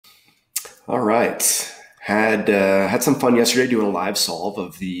All right. Had some fun yesterday doing a live solve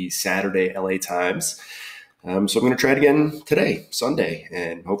of the Saturday LA Times. So I'm going to try it again today, Sunday,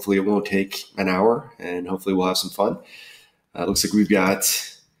 and hopefully it won't take an hour, and hopefully we'll have some fun. Looks like we've got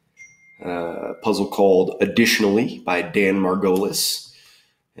a puzzle called "Additionally" by Dan Margolis,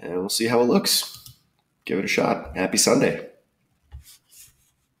 and we'll see how it looks. Give it a shot. Happy Sunday.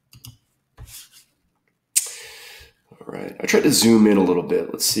 All right. I tried to zoom in a little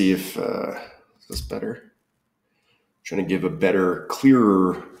bit. Let's see if this is better. Trying to give a better,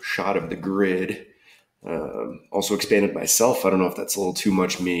 clearer shot of the grid. Also expanded myself. I don't know if that's a little too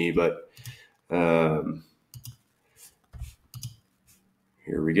much me, but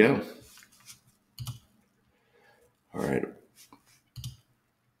here we go. All right.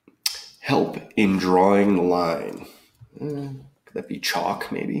 Help in drawing the line. Could that be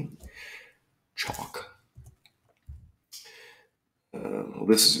chalk, maybe? Chalk. Well,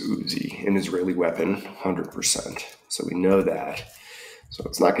 this is Uzi, an Israeli weapon, 100%. So we know that. So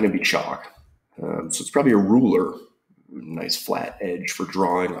it's not going to be chalk. So it's probably a ruler. Nice flat edge for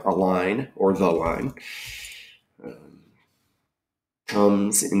drawing a line or the line.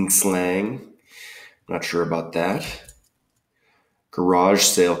 Comes in slang. Not sure about that. Garage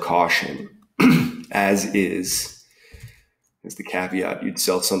sale caution. As is the caveat. You'd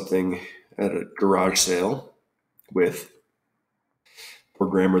sell something at a garage sale with. Poor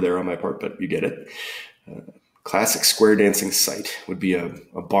grammar there on my part, but you get it. Classic square dancing site would be a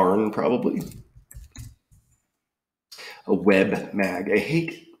barn, probably. A web mag. I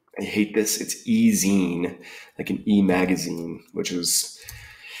hate this. It's e-zine, like an e-magazine, which is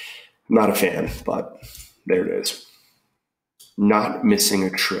not a fan, but there it is. Not missing a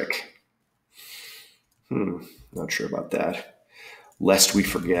trick. Not sure about that. Lest we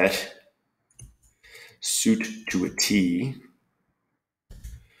forget. Suit to a T.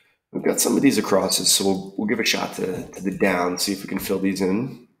 We've got some of these acrosses, so we'll give a shot to the down, see if we can fill these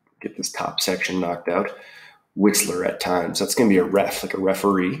in, get this top section knocked out. Whistler at times. That's going to be a ref, like a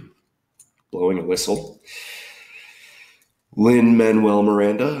referee blowing a whistle. Lin-Manuel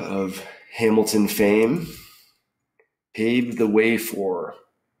Miranda of Hamilton fame paved the way for.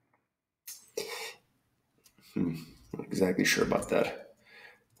 Not exactly sure about that.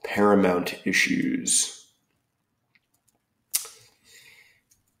 Paramount issues.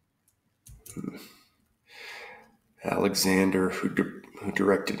 Alexander, who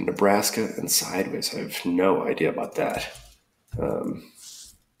directed Nebraska and Sideways. I have no idea about that. I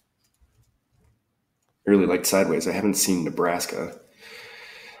really liked Sideways. I haven't seen Nebraska.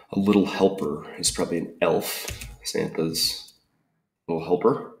 A Little Helper is probably an elf. Santa's Little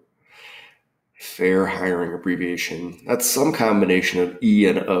Helper. Fair hiring abbreviation. That's some combination of E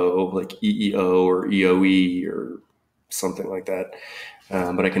and O, like EEO or EOE or something like that.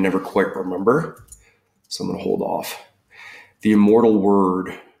 But I can never quite remember. So I'm going to hold off. The immortal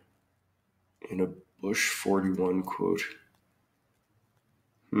word in a Bush 41 quote.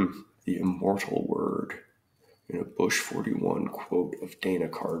 The immortal word in a Bush 41 quote of Dana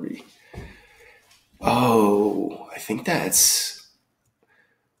Carvey. Oh, I think that's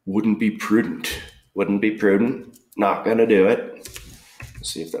wouldn't be prudent. Wouldn't be prudent. Not going to do it.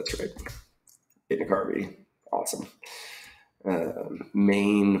 Let's see if that's right. Dana Carvey. Awesome.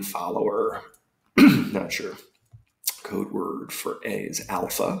 Main follower. Not sure. Code word for A is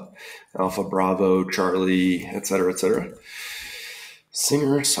alpha. Alpha, Bravo, Charlie, etc., etc.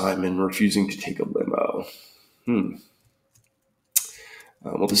 Singer Simon refusing to take a limo.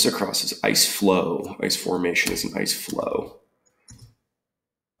 Well, this across is ice flow. Ice formation is an ice flow.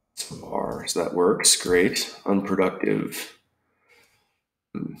 So R, so that works. Great. Unproductive.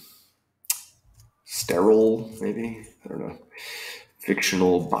 Sterile, maybe? I don't know.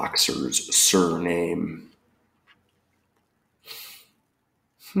 Fictional boxer's surname.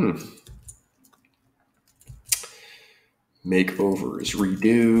 Makeovers,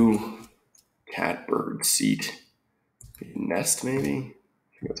 redo. Catbird seat. Nest, maybe?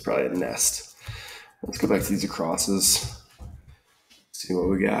 I think that's probably a nest. Let's go back to these acrosses. See what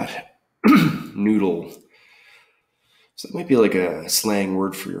we got. Noodle. So that might be like a slang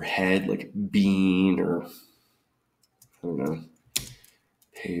word for your head, like bean or, I don't know.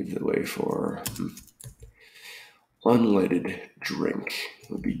 Pave the way for. Unleaded drink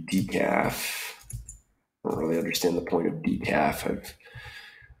would be decaf. I don't really understand the point of decaf. I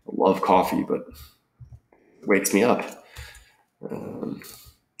love coffee, but it wakes me up.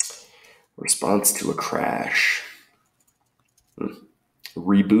 Response to a crash.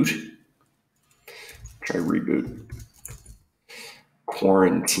 Reboot. Try reboot.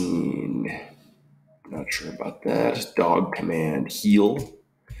 Quarantine. Not sure about that. Dog command. Heal.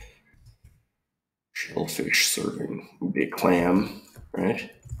 Shellfish serving would be a clam,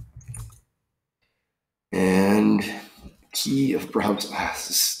 right? And key of Brahms.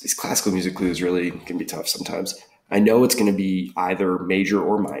 These classical music clues really can be tough sometimes. I know it's going to be either major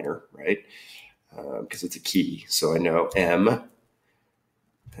or minor, right? Because it's a key. So I know M,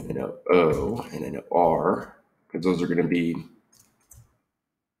 and I know O, and I know R, because those are going to be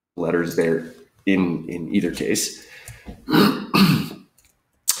letters there in either case.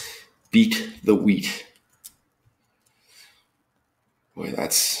 Beat the wheat. Boy,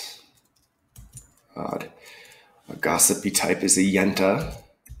 that's odd. A gossipy type is a yenta.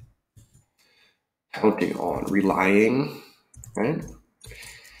 Counting on, relying, right?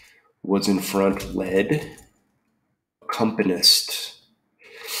 Was in front, led. Accompanist.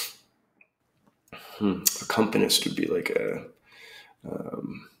 Accompanist would be like a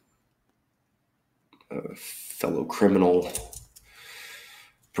fellow criminal.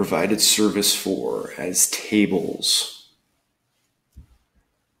 Provided service for as tables.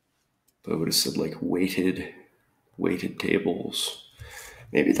 But I would have said like weighted tables.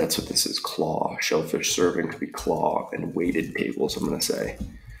 Maybe that's what this is. Claw. Shellfish serving could be claw and weighted tables, I'm going to say.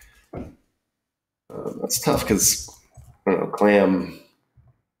 That's tough because, I don't know, clam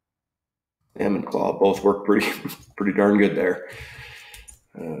and claw both work pretty darn good there.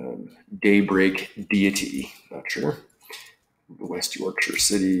 Daybreak deity. Not sure. West Yorkshire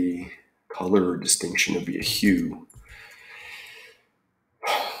City. Color distinction would be a hue.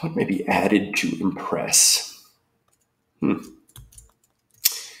 What may be added to impress?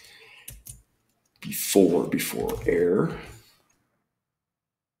 Before air.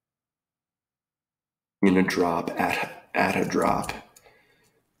 In a drop, at a drop.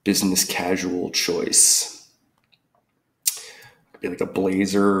 Business casual choice. Could be like a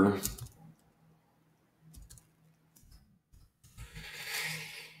blazer.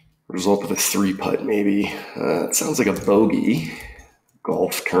 Result of a 3-putt, maybe. It sounds like a bogey.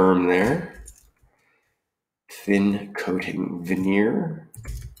 Golf term there. Thin coating veneer.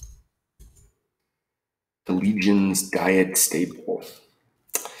 The Legion's diet staple.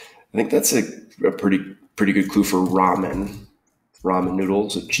 I think that's a pretty good clue for ramen. Ramen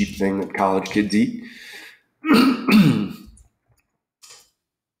noodles, a cheap thing that college kids eat.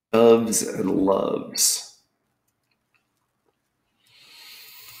 Doves and loves.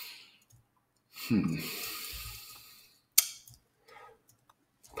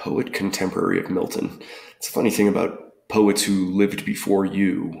 Poet contemporary of Milton. It's a funny thing about poets who lived before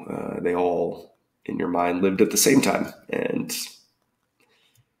you. They all, in your mind, lived at the same time. And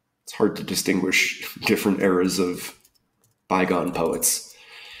it's hard to distinguish different eras of bygone poets.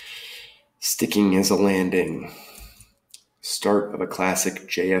 Sticking as a landing. Start of a classic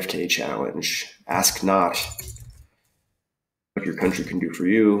JFK challenge. Ask not what your country can do for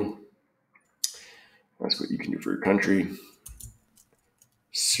you. Ask what you can do for your country.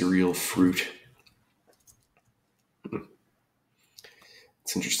 Cereal fruit.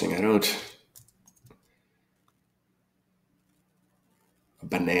 It's interesting. A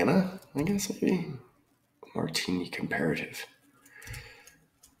banana, I guess, maybe. Martini comparative.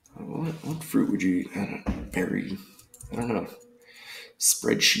 What fruit would you eat? Berry. I don't know.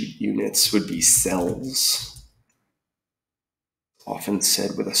 Spreadsheet units would be cells. Often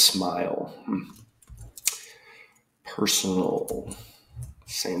said with a smile. Personal.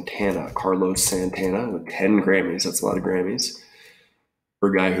 Santana. Carlos Santana with 10 Grammys. That's a lot of Grammys. For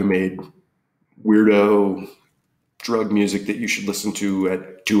a guy who made weirdo drug music that you should listen to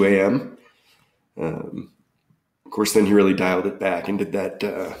at 2 a.m. Of course, then he really dialed it back and did that,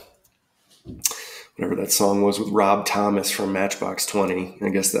 whatever that song was with Rob Thomas from Matchbox 20. I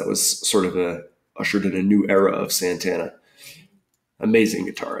guess that was sort of ushered in a new era of Santana. Amazing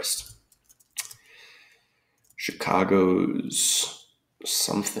guitarist. Chicago's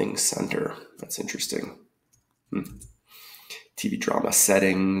something center. That's interesting. TV drama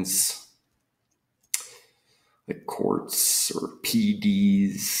settings. Like courts or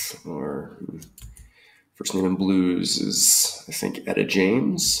PDs, or first name in blues is, I think, Etta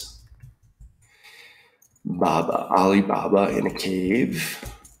James. Alibaba in a cave.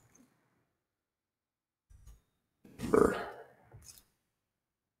 Or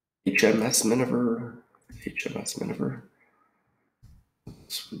HMS Miniver.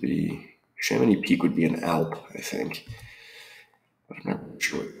 This would be, Chamonix Peak would be an Alp, I think. But I'm not really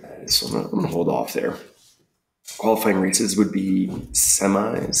sure what that is, so I'm going to hold off there. Qualifying races would be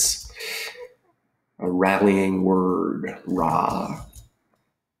semis. A rallying word, Ra.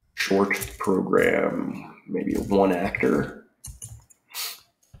 Short program, maybe a one actor.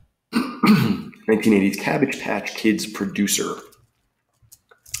 1980s Cabbage Patch Kids producer.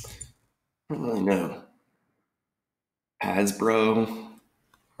 I don't really know. Hasbro,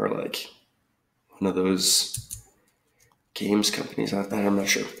 or like one of those games companies. I'm not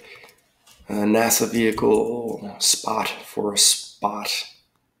sure. NASA vehicle, spot for a spot.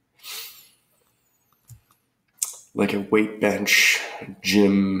 Like a weight bench,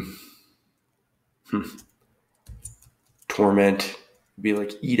 gym, torment. Be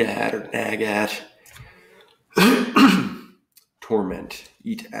like eat at or nag at. Torment,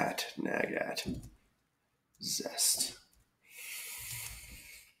 eat at, nag at. Zest.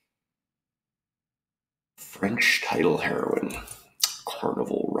 French title heroine.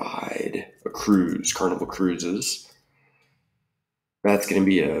 Carnival ride. A cruise. Carnival cruises. That's going to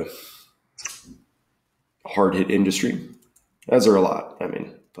be a hard hit industry, as are a lot.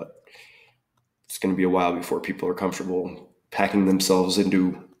 But it's going to be a while before people are comfortable packing themselves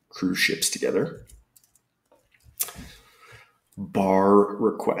into cruise ships together. Bar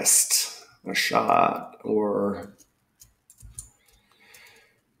request. A shot, or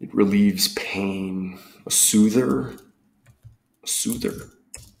it relieves pain. A soother. A soother.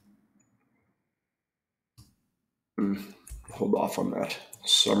 Hold off on that.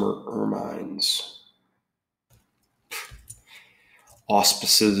 Summer ermines.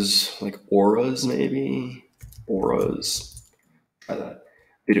 Auspices, like auras, maybe. Auras. Try that.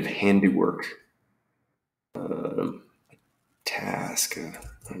 Bit of handiwork. Task. I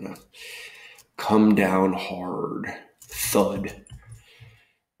don't know. Come down hard. Thud.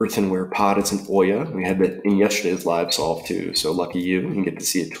 Earthenware pot. It's an Oya. We had that in yesterday's live solve too. So lucky you. You can get to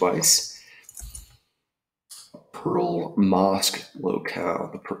see it twice. Pearl Mosque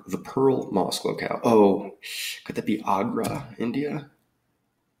locale. The Pearl Mosque locale. Oh, could that be Agra, India?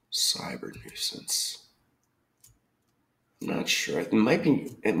 Cyber nuisance. I'm not sure. It might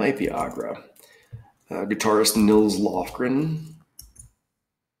be Agra. Guitarist Nils Lofgren.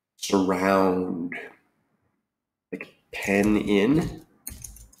 Surround. Like pen in.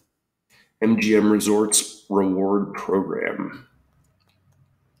 MGM Resorts reward program.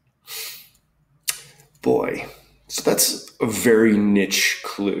 Boy. So that's a very niche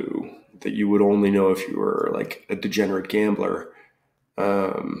clue that you would only know if you were like a degenerate gambler.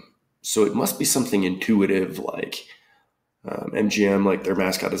 So it must be something intuitive, like MGM, like their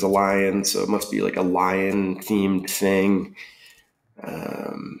mascot is a lion, so it must be like a lion-themed thing.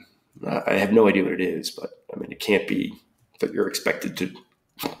 I have no idea what it is, but it can't be that you're expected to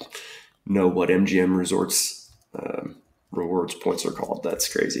know what MGM Resorts rewards points are called.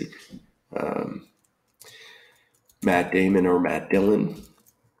 That's crazy. Matt Damon or Matt Dillon.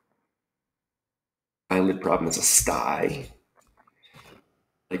 Eyelid problem is a sty.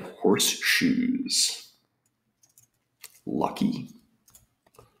 Like horseshoes. Lucky.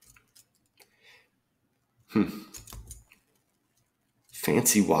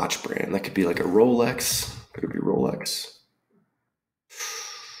 Fancy watch brand. That could be like a Rolex. Could it be Rolex?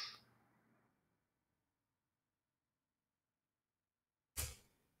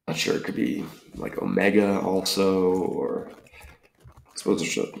 Not sure. It could be like Omega also, or I suppose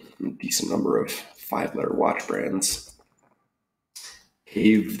there's a decent number of 5-letter watch brands.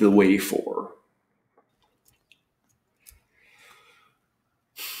 Pave the way for.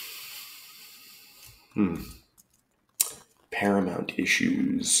 Paramount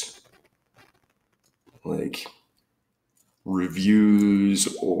issues. Like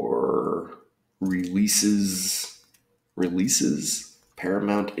reviews or releases.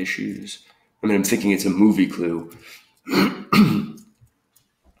 Paramount issues. I'm thinking it's a movie clue.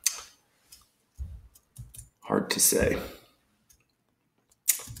 Hard to say.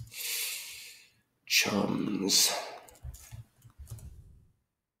 Chums.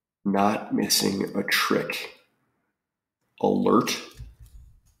 Not missing a trick. Alert.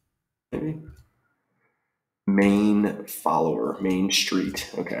 Maybe. Main follower. Main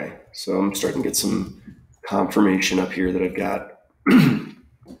street. Okay. So I'm starting to get some confirmation up here that I've got.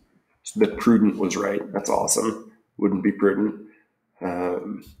 That prudent was right. That's awesome. Wouldn't be prudent.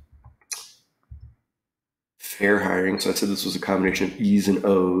 Fair hiring. So I said this was a combination of E's and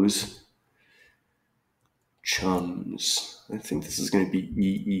O's. Chums. I think this is going to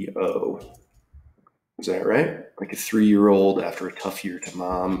be EEO. Is that right? Like a 3-year-old after a tough year to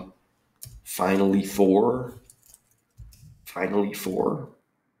mom. Finally 4. Finally 4.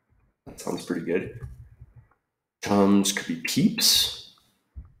 That sounds pretty good. Chums could be Peeps.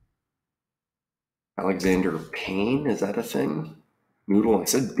 Alexander Payne. Is that a thing? Noodle. I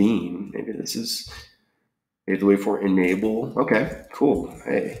said Bean. Maybe this is the way for enable. Okay, cool.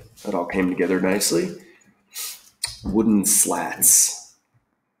 Hey, that all came together nicely. Wooden slats.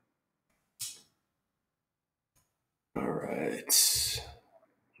 All right.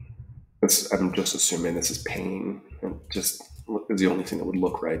 I'm just assuming this is pain. It just is the only thing that would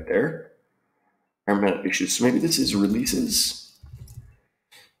look right there. Environmental issues. So maybe this is releases,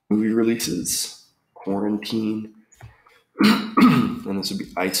 movie releases, quarantine, and this would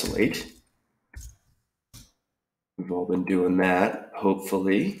be isolate. We've all been doing that,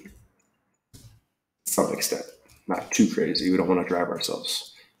 hopefully, to some extent. Not too crazy. We don't want to drive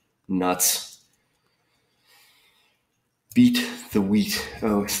ourselves nuts. Beat the wheat.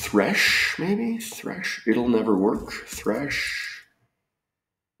 Oh, thresh, maybe? Thresh. It'll never work. Thresh.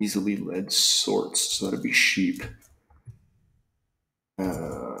 Easily led sorts. So that'd be sheep.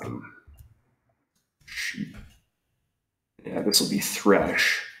 Sheep. Yeah, this will be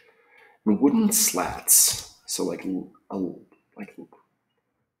thresh. Wooden slats. So like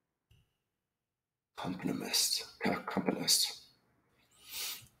accompanist.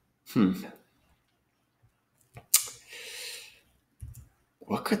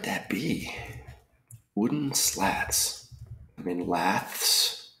 What could that be? Wooden slats. I mean,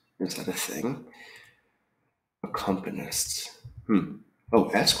 laths. Is that a thing? Accompanist. Oh,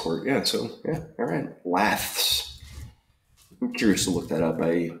 escort. Yeah, so, yeah, all right. Laths. I'm curious to look that up.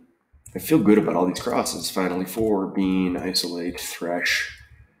 I feel good about all these crosses. Finally, 4, bean, isolate, thresh.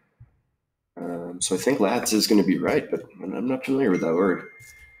 So I think laths is going to be right, but I'm not familiar with that word.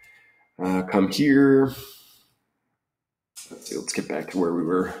 Come here. Let's see, let's get back to where we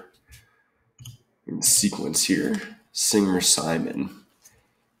were in the sequence here. Singer Simon.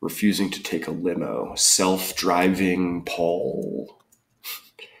 Refusing to take a limo. Self-driving Paul.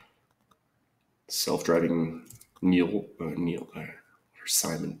 Self-driving Neil,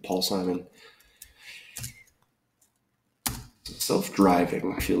 Simon, Paul Simon.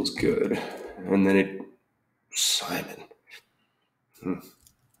 Self-driving feels good. And then Simon.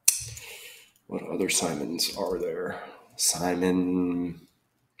 What other Simons are there? Simon,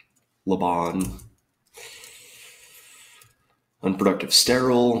 Laban. Unproductive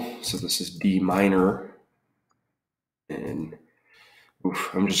sterile. So this is D minor. And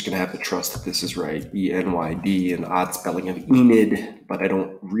I'm just going to have to trust that this is right. E-N-Y-D, an odd spelling of Enid, but I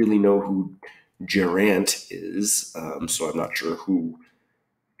don't really know who Geraint is, so I'm not sure who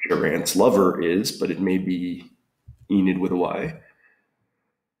Geraint's lover is, but it may be Enid with a Y.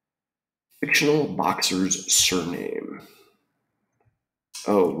 Fictional boxer's surname.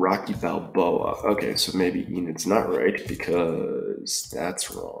 Oh, Rocky Balboa. Okay, so maybe Enid's not right because that's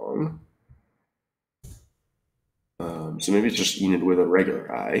wrong. So maybe it's just Enid with a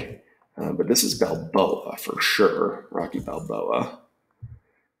regular I. But this is Balboa for sure. Rocky Balboa.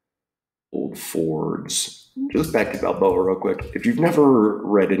 Old Fords. Just back to Balboa real quick. If you've never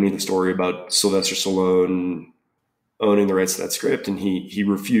read any of the story about Sylvester Stallone owning the rights to that script, and he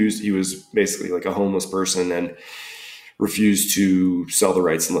refused, he was basically like a homeless person and refused to sell the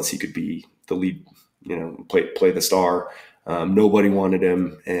rights unless he could be the lead, play the star. Nobody wanted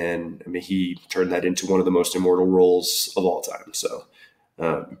him, and I mean, he turned that into one of the most immortal roles of all time. So,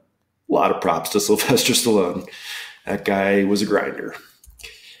 a lot of props to Sylvester Stallone. That guy was a grinder.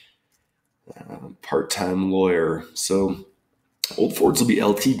 Part-time lawyer. So, Old Fords will be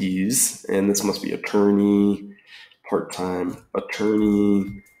LTDs, and this must be attorney, part-time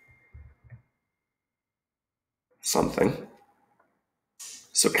attorney, something.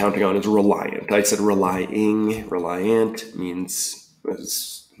 So counting on is reliant. I said relying. Reliant means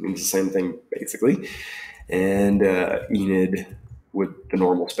the same thing basically. And Enid with the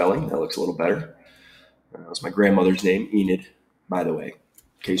normal spelling. That looks a little better. That was my grandmother's name, Enid, by the way,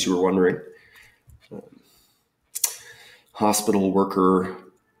 in case you were wondering. Hospital worker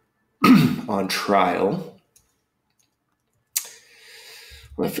on trial.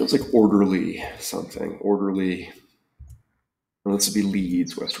 Well, that feels like orderly something. Orderly. Well, this would be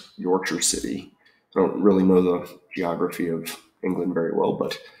Leeds, West Yorkshire City. I don't really know the geography of England very well,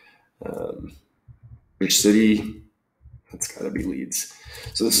 but which city? That's got to be Leeds.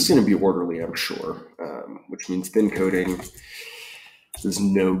 So this is going to be orderly, I'm sure, which means thin coating is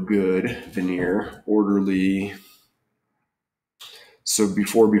no good. Veneer, orderly. So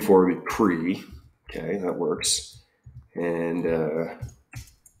before would be pre. Okay, that works. And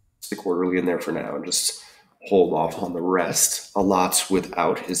stick orderly in there for now and just hold off on the rest. A lot's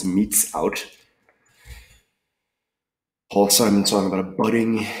without his meat's out. Paul Simon song about a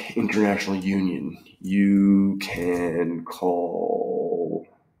budding international union. You can call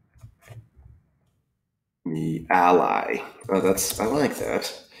me ally. Oh, I like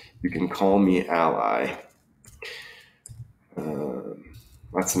that. You can call me ally.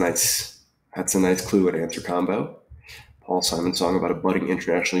 That's a nice clue and answer combo. Paul Simon song about a budding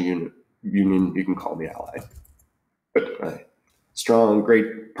international union. You can call me ally. But strong,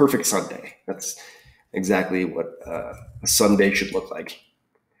 great, perfect Sunday. That's exactly what a Sunday should look like.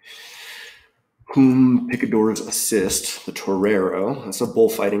 Whom picadors assist, the torero. That's a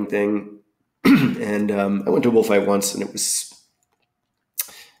bullfighting thing. And I went to a bullfight once, and it was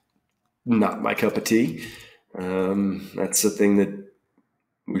not my cup of tea. That's a thing that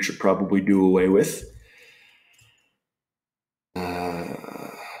we should probably do away with.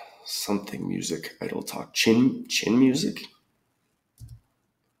 Something music, idle talk, chin music.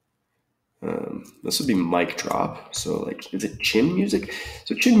 This would be mic drop. So, like, is it chin music?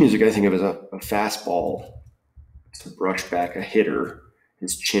 So, chin music, I think of as a fastball to brush back a hitter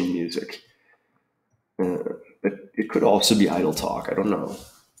is chin music. But it could also be idle talk. I don't know.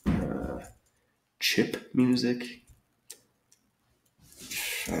 Chip music.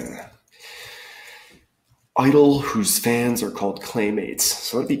 Idol whose fans are called Claymates.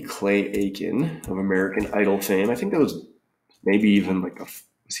 So that'd be Clay Aiken of American Idol fame. I think that was maybe even like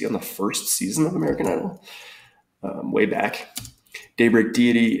was he on the first season of American Idol? Way back. Daybreak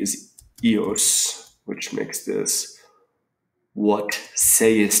deity is Eos, which makes this what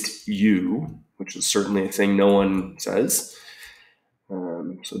sayest you, which is certainly a thing no one says.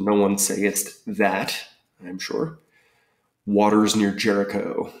 So no one sayest that, I'm sure. Waters near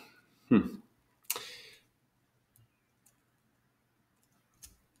Jericho.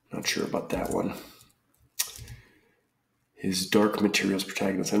 Not sure about that one. His Dark Materials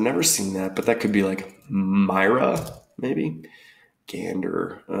protagonist. I've never seen that, but that could be like Myra, maybe.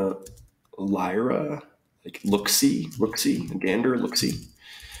 Gander. Lyra. Like Looksee. Gander, Looksee.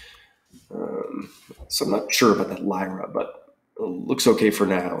 So I'm not sure about that Lyra, but it looks okay for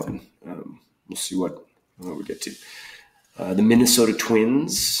now, and we'll see what we get to. The Minnesota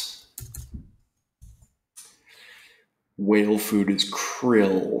Twins. Whale food is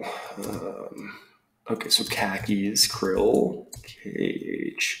krill. Okay, so khakis, krill,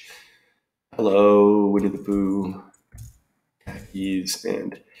 KH. Hello, Winnie the Pooh. Khakis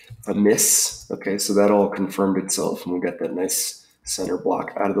and a miss. Okay, so that all confirmed itself, and we got that nice center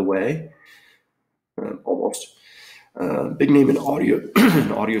block out of the way. Almost. Big name in audio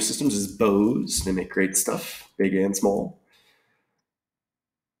audio systems is Bose. They make great stuff, big and small.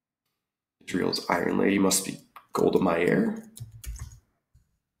 Israel's Iron Lady must be Golda Meir.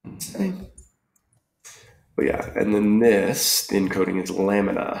 Okay. But yeah, and then this, the encoding is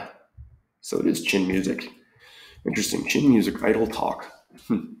lamina. So it is chin music. Interesting. Chin music, idle talk.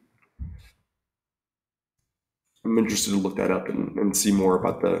 I'm interested to look that up and see more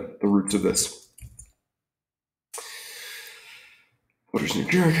about the roots of this. Waters near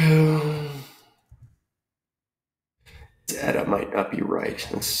Jericho. That might not be right.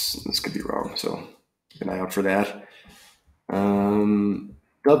 This could be wrong, so keep an eye out for that.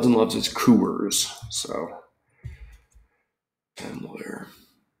 Dubs and Loves is Coors, so similar.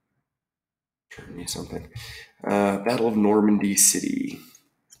 Turn me something. Battle of Normandy City.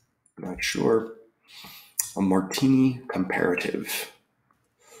 Not sure. A martini comparative.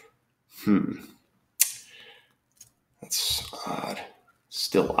 That's odd.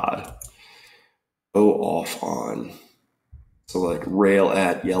 Still odd. Go off on. So like rail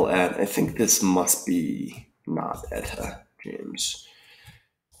at, yell at. I think this must be not ETA, James.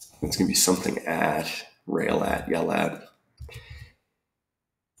 It's going to be something at, rail at, yell at.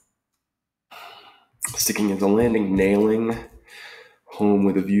 Sticking at the landing, nailing. Home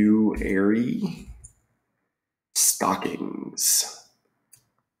with a view, airy. Stockings.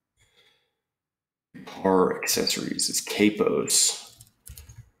 Car accessories is capos.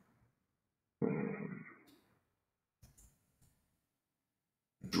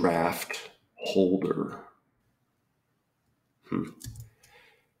 Draft holder.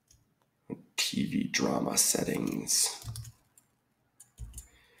 TV drama settings.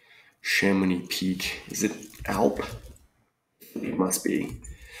 Chamonix Peak. Is it Alp? It must be.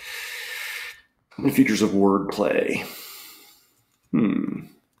 And features of wordplay.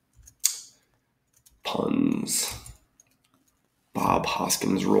 Puns. Bob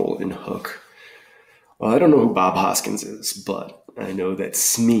Hoskins' role in Hook. Well, I don't know who Bob Hoskins is, but I know that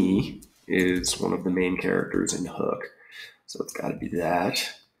Smee is one of the main characters in Hook. So it's got to be that.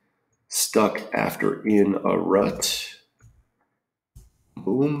 Stuck after In a Rut.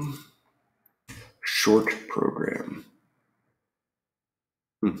 Boom. Short program.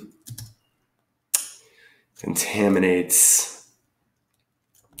 Contaminates.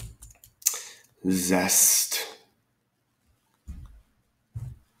 Zest.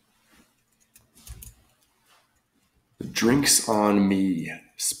 Drinks on me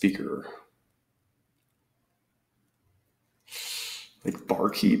speaker. Like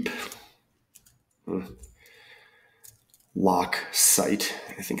barkeep. lock sight.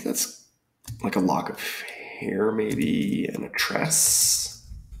 I think that's like a lock of hair, maybe, and a tress.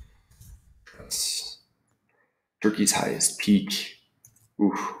 Turkey's highest peak.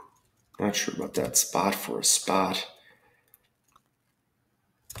 Oof, not sure about that. Spot for a spot.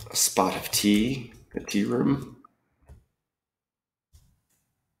 A spot of tea, a tea room.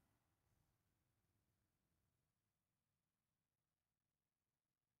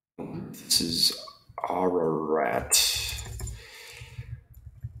 This is Ararat.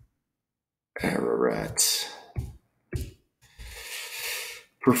 Ararat.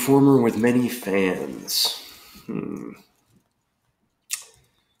 Performer with many fans.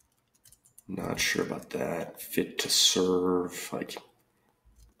 Not sure about that. Fit to serve, like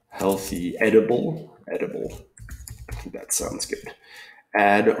healthy, edible. Edible. I think that sounds good.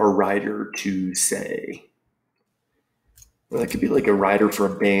 Add a rider to say. Well, that could be like a rider for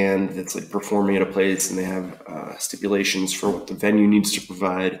a band that's like performing at a place and they have stipulations for what the venue needs to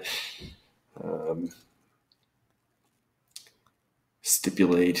provide.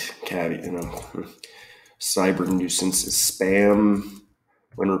 Stipulate, cyber nuisance is spam.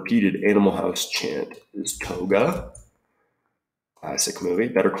 When repeated, Animal House chant is toga. Classic movie.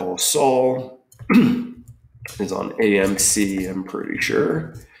 Better Call Saul is on AMC, I'm pretty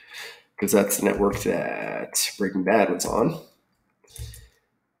sure, because that's the network that Breaking Bad was on.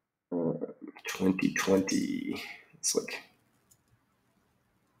 2020. It's a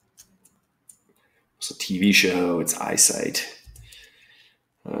TV show. It's Eyesight.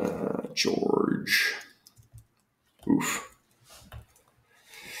 George. Oof.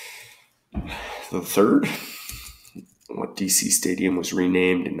 The third. What DC stadium was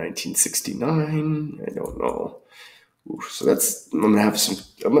renamed in 1969? I don't know. Oof. So I'm gonna have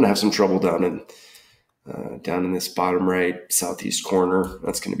some trouble down in this bottom right southeast corner.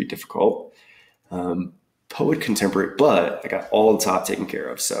 That's gonna be difficult. Poet contemporary, but I got all the top taken care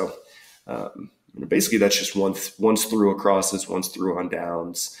of. So basically that's just once through acrosses, once through on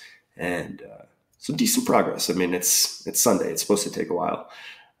downs, and some decent progress. I mean, it's Sunday. It's supposed to take a while.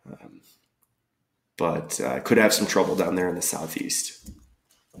 But I could have some trouble down there in the southeast.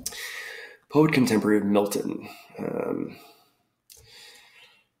 Poet contemporary of Milton.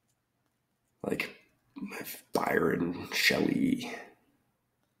 Like Byron, Shelley.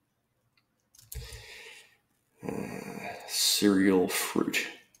 Cereal fruit.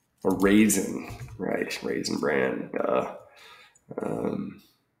 A raisin, right? Raisin Bran.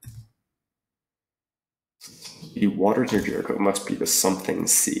 The waters near Jericho must be the something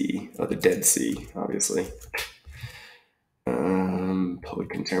sea, the Dead Sea, obviously. Poet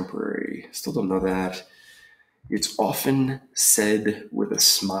contemporary, still don't know that. It's often said with a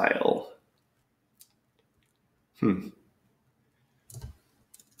smile.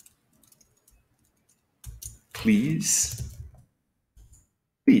 Please?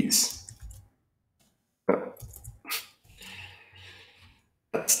 Please. No.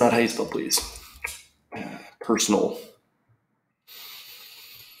 That's not how you spell please. Personal.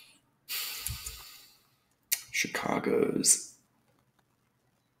 Chicago's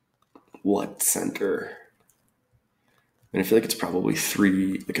what center? And I feel like it's probably a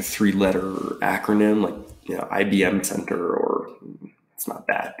three-letter acronym, like IBM Center, or it's not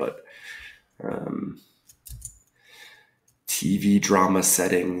that, but TV drama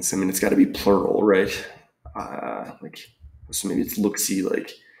settings. I mean, it's got to be plural, right? So maybe it's look-see,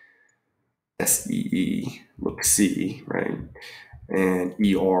 like SEE, look-see, right? And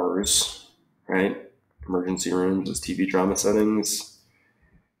ERs, right? Emergency rooms is TV drama settings.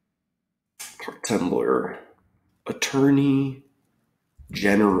 Part-time lawyer. Attorney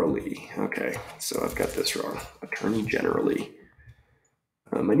generally. Okay, so I've got this wrong. Attorney generally.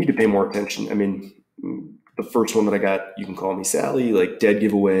 I need to pay more attention. I mean, the first one that I got, you can call me Sally, like dead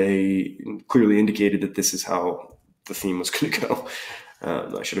giveaway, clearly indicated that this is how the theme was going to go.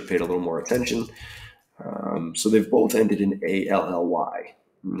 I should have paid a little more attention. So they've both ended in ALLY.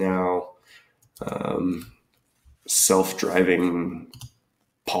 Now, self-driving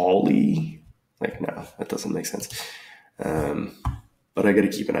Polly, like, no, that doesn't make sense. But I got to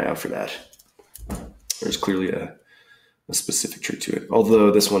keep an eye out for that. There's clearly a specific trick to it.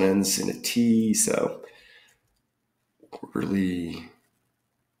 Although this one ends in a T, so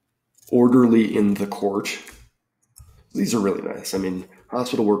orderly in the court. These are really nice. I mean,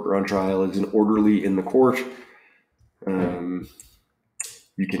 hospital worker on trial is an orderly in the court.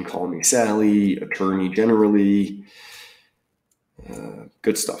 You can call me Sally, attorney generally.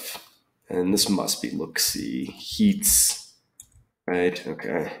 Good stuff. And this must be look-see. Heats. Right,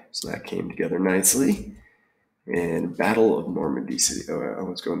 okay. So that came together nicely. And Battle of Normandy City. Oh, I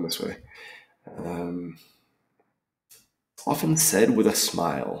was going this way. Often said with a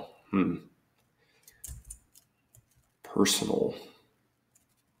smile. Personal.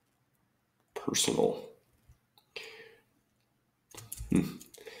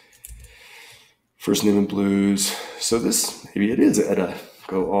 First name in blues. So this, maybe it is Edda.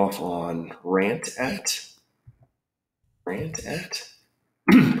 Go off on rant at.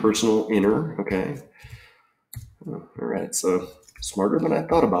 Personal inner. Okay. All right. So smarter than I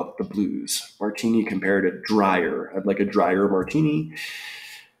thought about the blues. Martini compared to dryer. I'd like a dryer martini.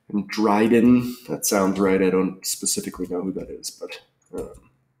 And Dryden, that sounds right. I don't specifically know who that is, but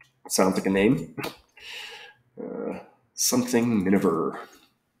sounds like a name. Something Miniver.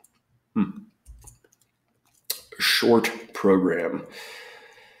 Short program.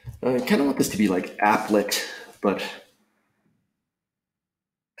 I kind of want this to be like applet, but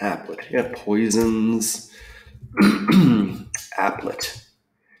applet. Yeah, poisons. Applet.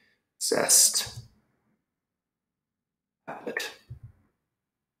 Zest. Applet.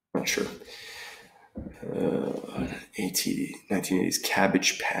 Not sure. 1980s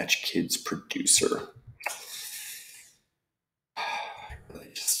Cabbage Patch Kids producer. I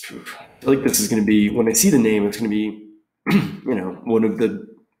feel like this is going to be, when I see the name, it's going to be,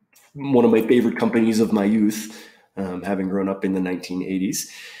 one of my favorite companies of my youth, having grown up in the 1980s.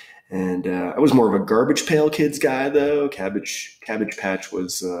 And I was more of a Garbage Pail Kids guy, though. Cabbage Patch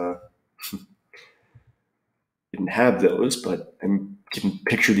was didn't have those, but I can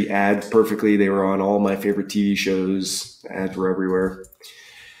picture the ads perfectly. They were on all my favorite TV shows. Ads were everywhere.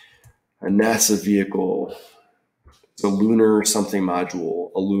 A NASA vehicle. It's a lunar something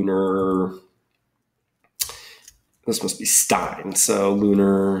module. A lunar. This must be Stein. So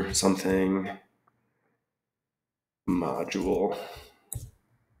lunar something module. I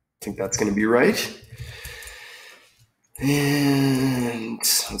think that's going to be right. And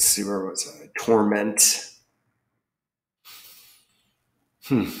let's see, where was I? Torment.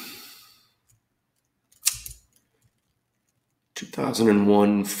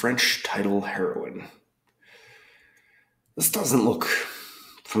 2001 French title heroine. This doesn't look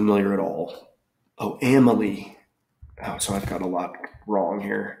familiar at all. Oh, Amelie. Oh, so I've got a lot wrong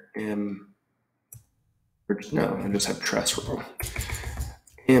here. No, I just have Tress wrong.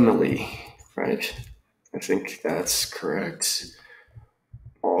 Amelie, right? I think that's correct.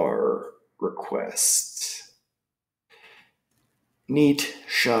 Our request. Neat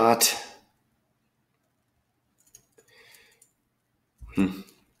shot.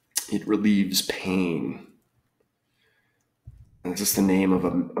 It relieves pain. Is this the name of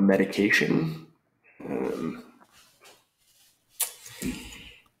a medication?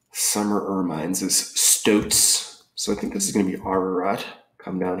 Summer Ermines is Stoats. So I think this is going to be Ararat.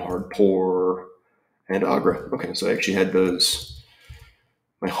 Come down hard, pour, and Agra. Okay, so I actually had those.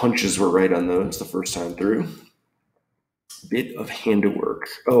 My hunches were right on those the first time through. Bit of handiwork.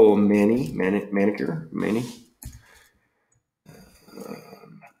 Oh, manicure.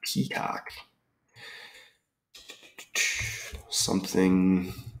 Peacock.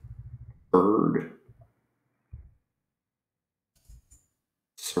 Something bird.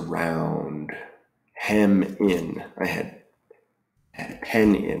 Surround. Hem in. I had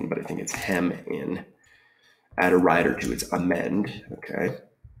pen in, but I think it's hem in. Add a rider to its amend. Okay.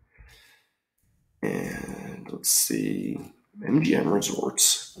 And let's see. MGM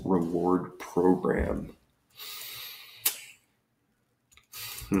Resorts reward program.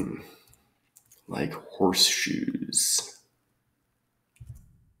 Like horseshoes.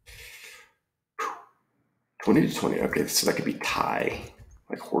 20 to 20. Okay, so that could be tie.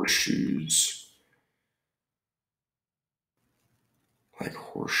 Like horseshoes.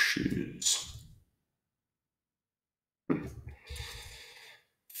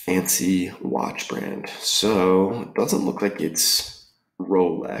 Fancy watch brand. So it doesn't look like it's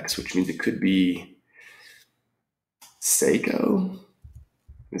Rolex, which means it could be Seiko.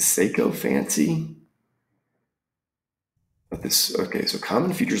 Is Seiko fancy? But this, okay, so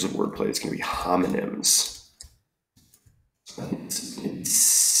common features of wordplay is going to be homonyms.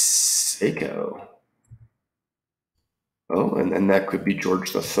 It's Seiko. Oh, and that could be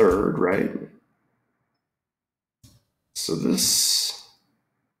George III, right? So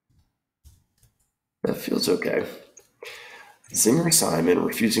that feels okay. Singer Simon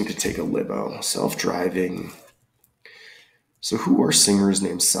refusing to take a limo, self-driving. So who are singers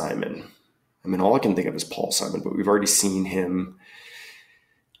named Simon? I mean, all I can think of is Paul Simon, but we've already seen him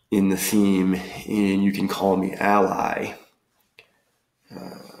in the theme in You Can Call Me Ally.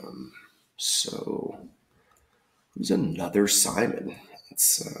 So who's another Simon?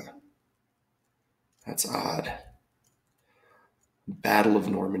 That's odd. Battle of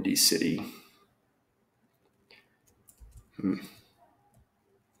Normandy City.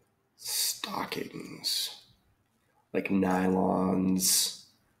 Stockings. Like nylons,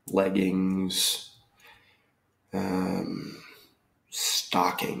 leggings,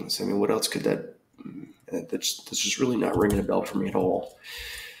 stockings. I mean, what else could that? That's just really not ringing a bell for me at all.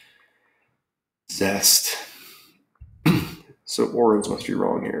 Zest. So orals must be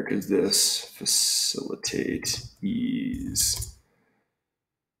wrong here because this facilitate ease.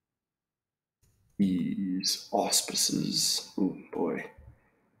 Ease auspices. Oh boy.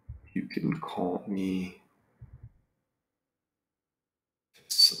 You can call me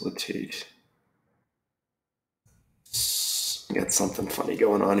facilitate. Got something funny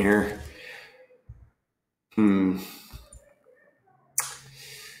going on here. I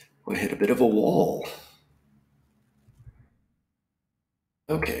hit a bit of a wall.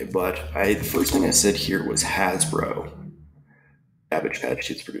 Okay, but the first thing I said here was Hasbro, Cabbage Patch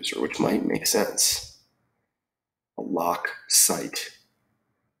Kids producer, which might make sense. A lock site.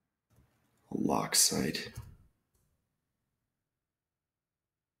 A lock site.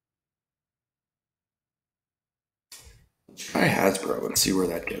 Let's try Hasbro and see where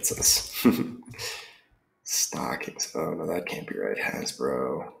that gets us. Stockings. Oh no, that can't be right.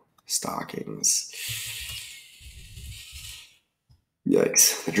 Hasbro. Stockings.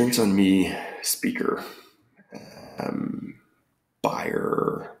 Yikes. The Drinks on Me speaker.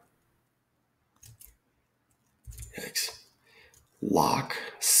 Buyer. Yikes. Lock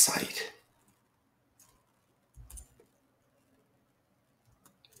site.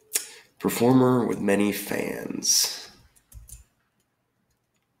 Performer with many fans.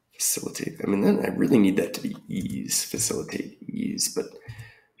 Facilitate. I mean, then I really need that to be ease. Facilitate ease. But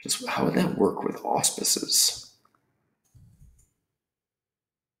just how would that work with auspices?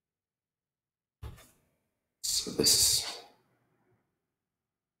 So this.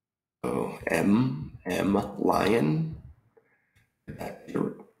 Oh, M Lion. That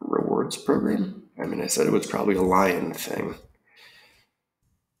your rewards program? I mean, I said it was probably a lion thing.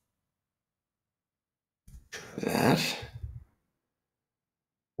 That.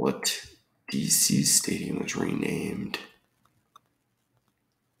 What DC stadium was renamed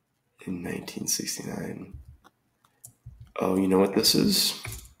in 1969? Oh, you know what this is?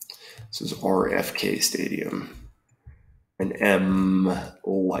 This is RFK Stadium. An M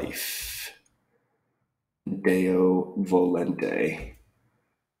Life. Deo Volente.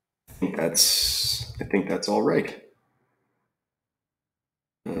 I think that's all right.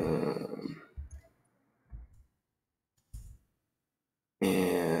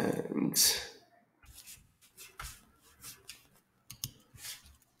 And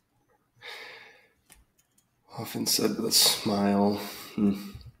often said with a smile.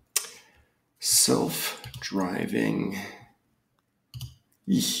 Self-driving.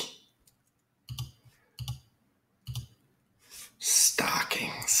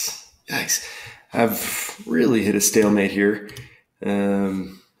 Stockings. Yikes. I've really hit a stalemate here. I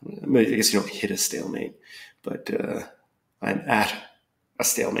guess you don't hit a stalemate, but I'm at a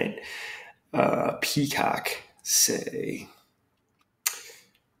stalemate. Peacock, say.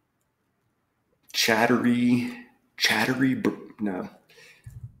 Chattery, no.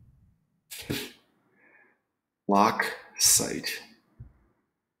 Lock site.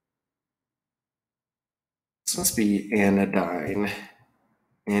 This must be anodyne.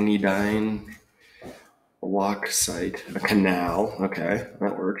 Anodyne. A lock site. A canal. Okay,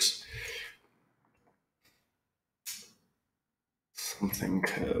 that works. Something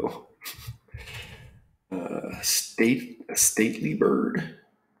co. A stately bird.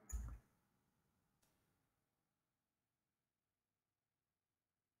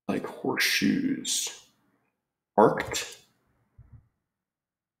 Like horseshoes. Arced.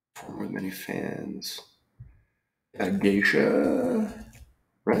 For many fans. A geisha,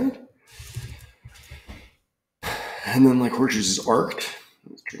 right? And then like horseshoes is arced.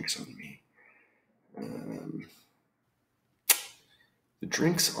 Those Drinks on Me. The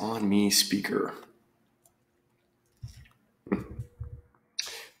Drinks on Me speaker.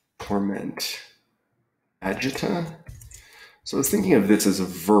 Torment. Agita. So I was thinking of this as a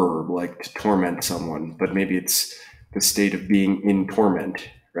verb, like to torment someone, but maybe it's the state of being in torment,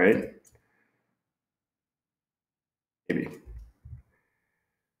 right? Maybe.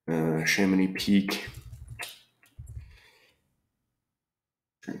 Chamonix Peak.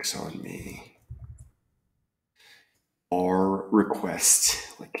 Drinks on Me. Bar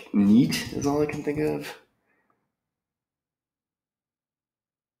request. Like neat is all I can think of.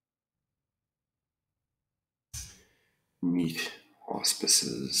 Meat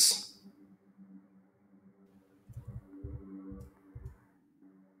auspices.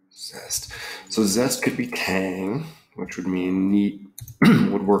 Zest. So zest could be tang, which would mean neat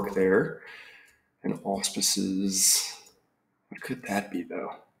would work there. And auspices, what could that be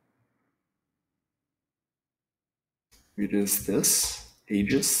though? It is this,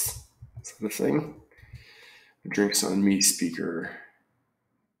 Aegis, is that a thing? Drinks on me speaker.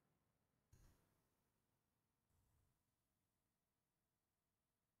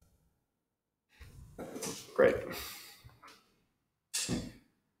 Great.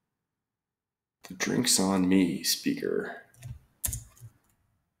 The drinks on me speaker.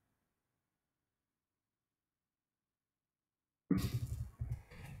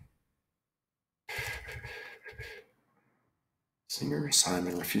 Singer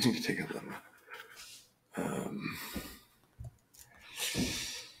Simon refusing to take a limo.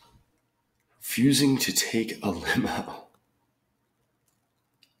 Refusing to take a limo.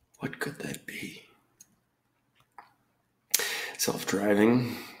 What could that be?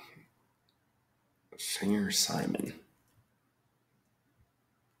 Self-driving. Singer Simon.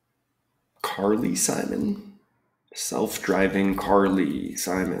 Carly Simon. Self-driving Carly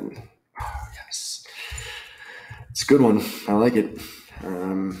Simon. Oh, yes. It's a good one. I like it.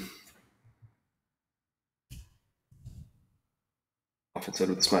 Often said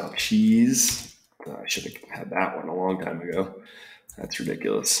with a smile. Cheese. I should have had that one a long time ago. That's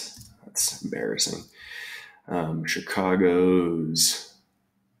ridiculous. That's embarrassing. Chicago's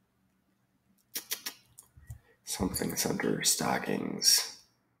something center. Stockings.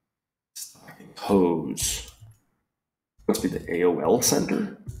 Hose. Must be the AOL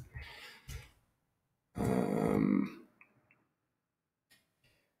center.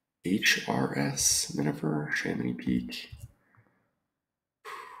 HRS Miniver, Chamonix Peak.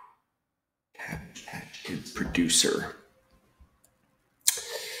 Cabbage producer.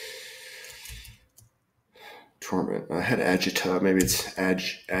 Torment. I had agita. Maybe it's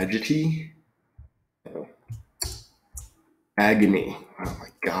agity. Oh. Agony. Oh my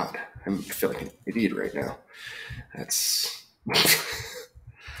god. I feel like an idiot right now. That's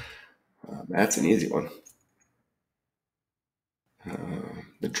that's an easy one.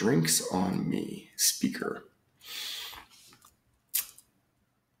 The drinks on me speaker.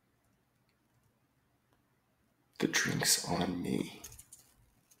 The drinks on me.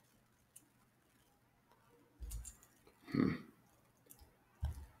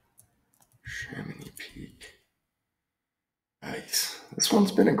 Chamonix Peak. Nice. This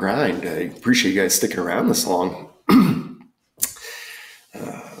one's been a grind. I appreciate you guys sticking around this long.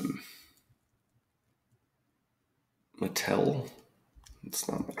 Mattel. It's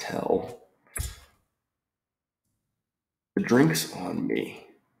not Mattel. The drinks on me.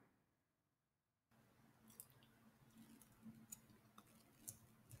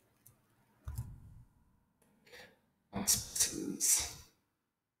 Auspices.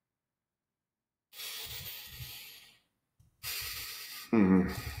 I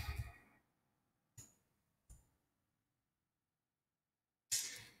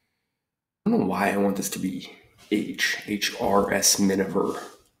don't know why I want this to be HRS Miniver.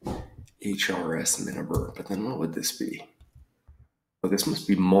 HRS Miniver. But then what would this be? Oh, this must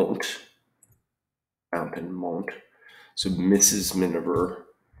be Mont. Mountain Mont. So Mrs. Miniver.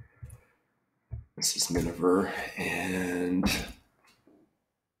 Mrs. Miniver. And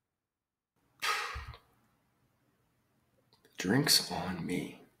drinks on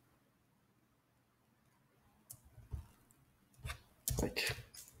me. Like,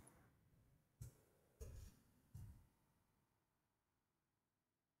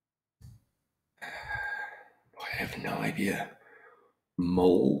 I have no idea.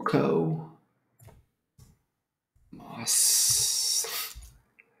 Molco? Moss?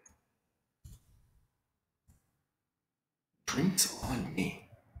 Drinks on me.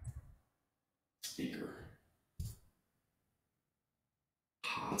 Speaker.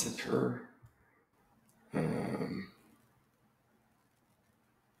 Positor.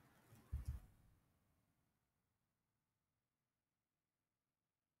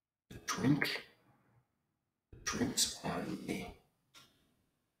 Drinks on me.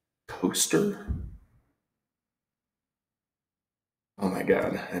 Coaster. Oh my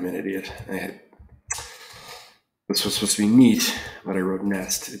god, I'm an idiot. This was supposed to be neat, but I wrote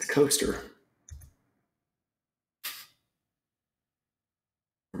nest. It's coaster.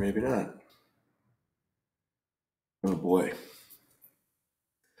 Or maybe not. Oh boy.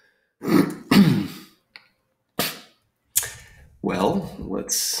 Well,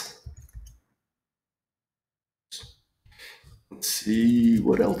 let's see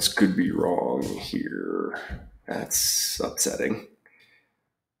what else could be wrong here. That's upsetting.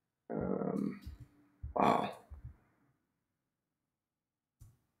 Wow.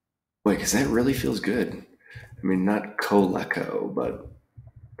 Wait, because that really feels good. I mean, not coleco, but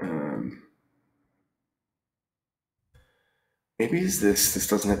maybe is this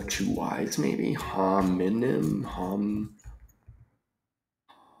doesn't have two Y's, maybe? Homonym.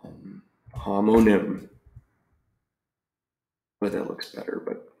 But that looks better,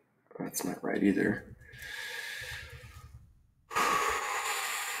 but that's not right either.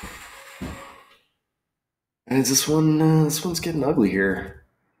 And this one's getting ugly here.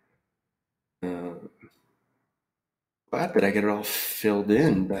 Glad that I get it all filled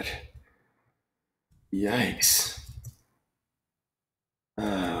in, but yikes.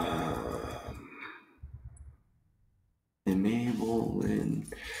 Enable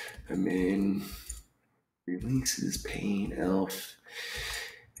in, releases, pain, elf,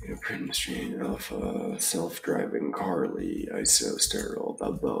 print strain, alpha, self-driving Carly, ISO, sterile,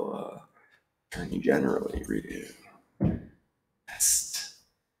 Balboa, attorney generally, review, test,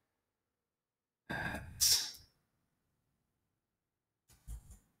 that,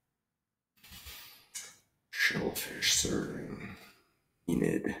 shellfish serving,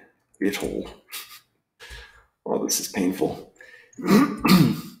 Enid, Bittle. Oh, this is painful.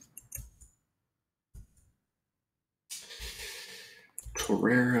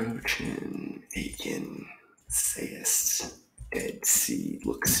 Torero, Chin, Aiken, Sayest, Dead Sea,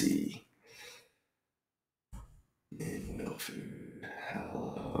 Look See, No Food,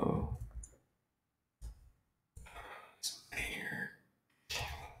 Hello, Mayor,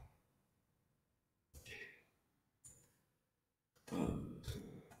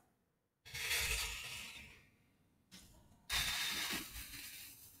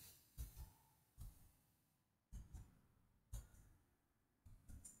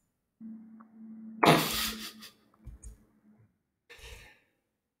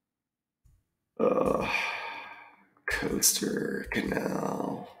 Coaster,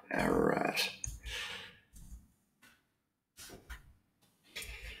 Canal, Ararat.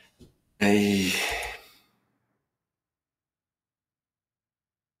 I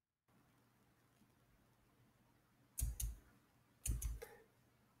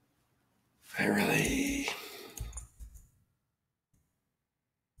really.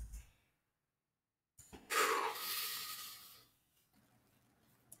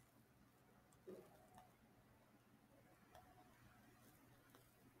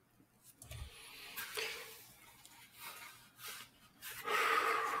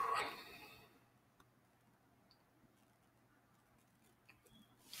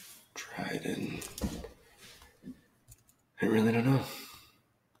 Trident. I really don't know.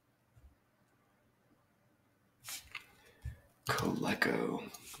 Coleco.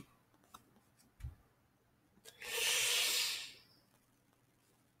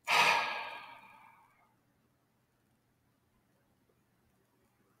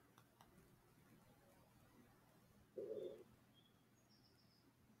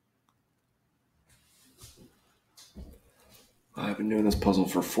 I've been doing this puzzle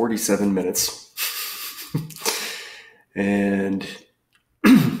for 47 minutes. And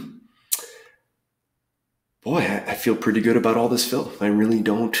boy, I feel pretty good about all this fill. I really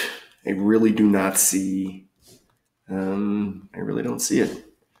do not see, I really don't see it.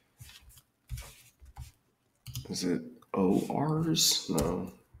 Is it ORs?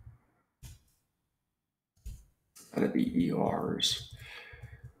 No. Gotta be ERs.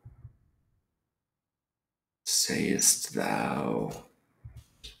 Sayest thou.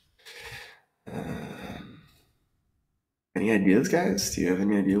 Any ideas, guys? Do you have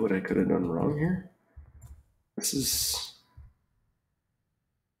any idea what I could have done wrong here? This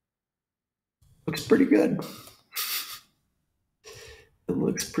looks pretty good. It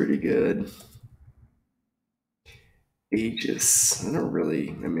looks pretty good. Aegis. I don't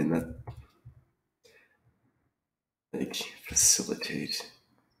really, that, like, facilitate.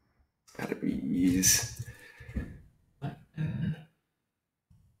 Gotta be ease. What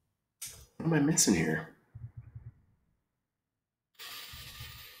am I missing here?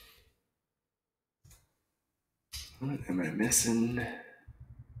 What am I missing?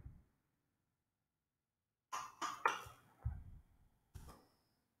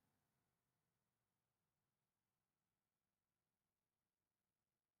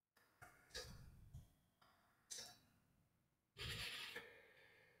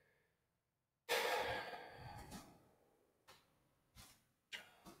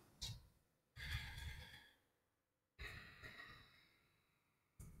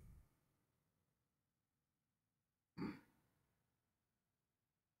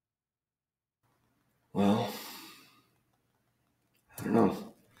 Well, I don't know.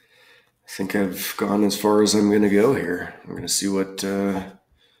 I think I've gone as far as I'm going to go here. I'm going to see what I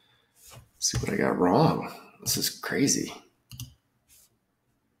got wrong. This is crazy.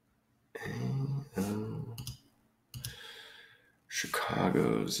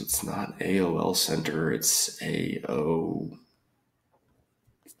 Chicago's. It's not AOL Center. It's AON.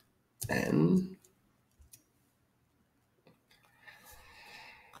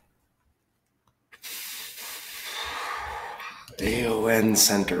 AON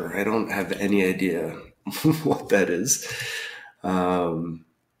Center. I don't have any idea what that is.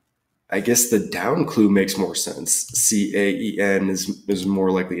 I guess the down clue makes more sense. CAEN is more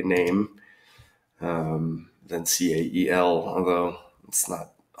likely a name than CAEL, although it's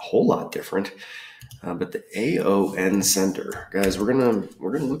not a whole lot different. But the AON Center, guys, we're gonna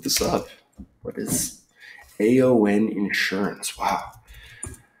look this up. What is AON Insurance? Wow.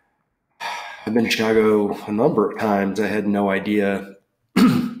 I've been to Chicago a number of times. I had no idea.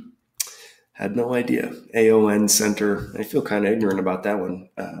 AON Center. I feel kind of ignorant about that one.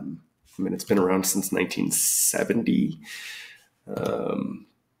 I mean, it's been around since 1970.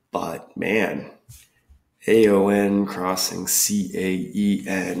 But man, AON crossing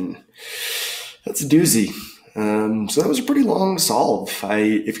CAEN. That's a doozy. So that was a pretty long solve.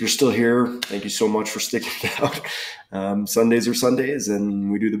 If you're still here, thank you so much for sticking it out. Sundays are Sundays,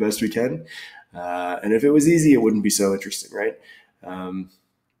 and we do the best we can. And if it was easy, it wouldn't be so interesting, right?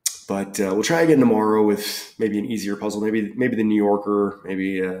 But we'll try again tomorrow with maybe an easier puzzle, maybe the New Yorker,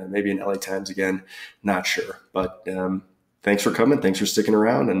 maybe an LA Times again. Not sure, but thanks for coming. Thanks for sticking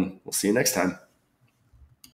around, and we'll see you next time.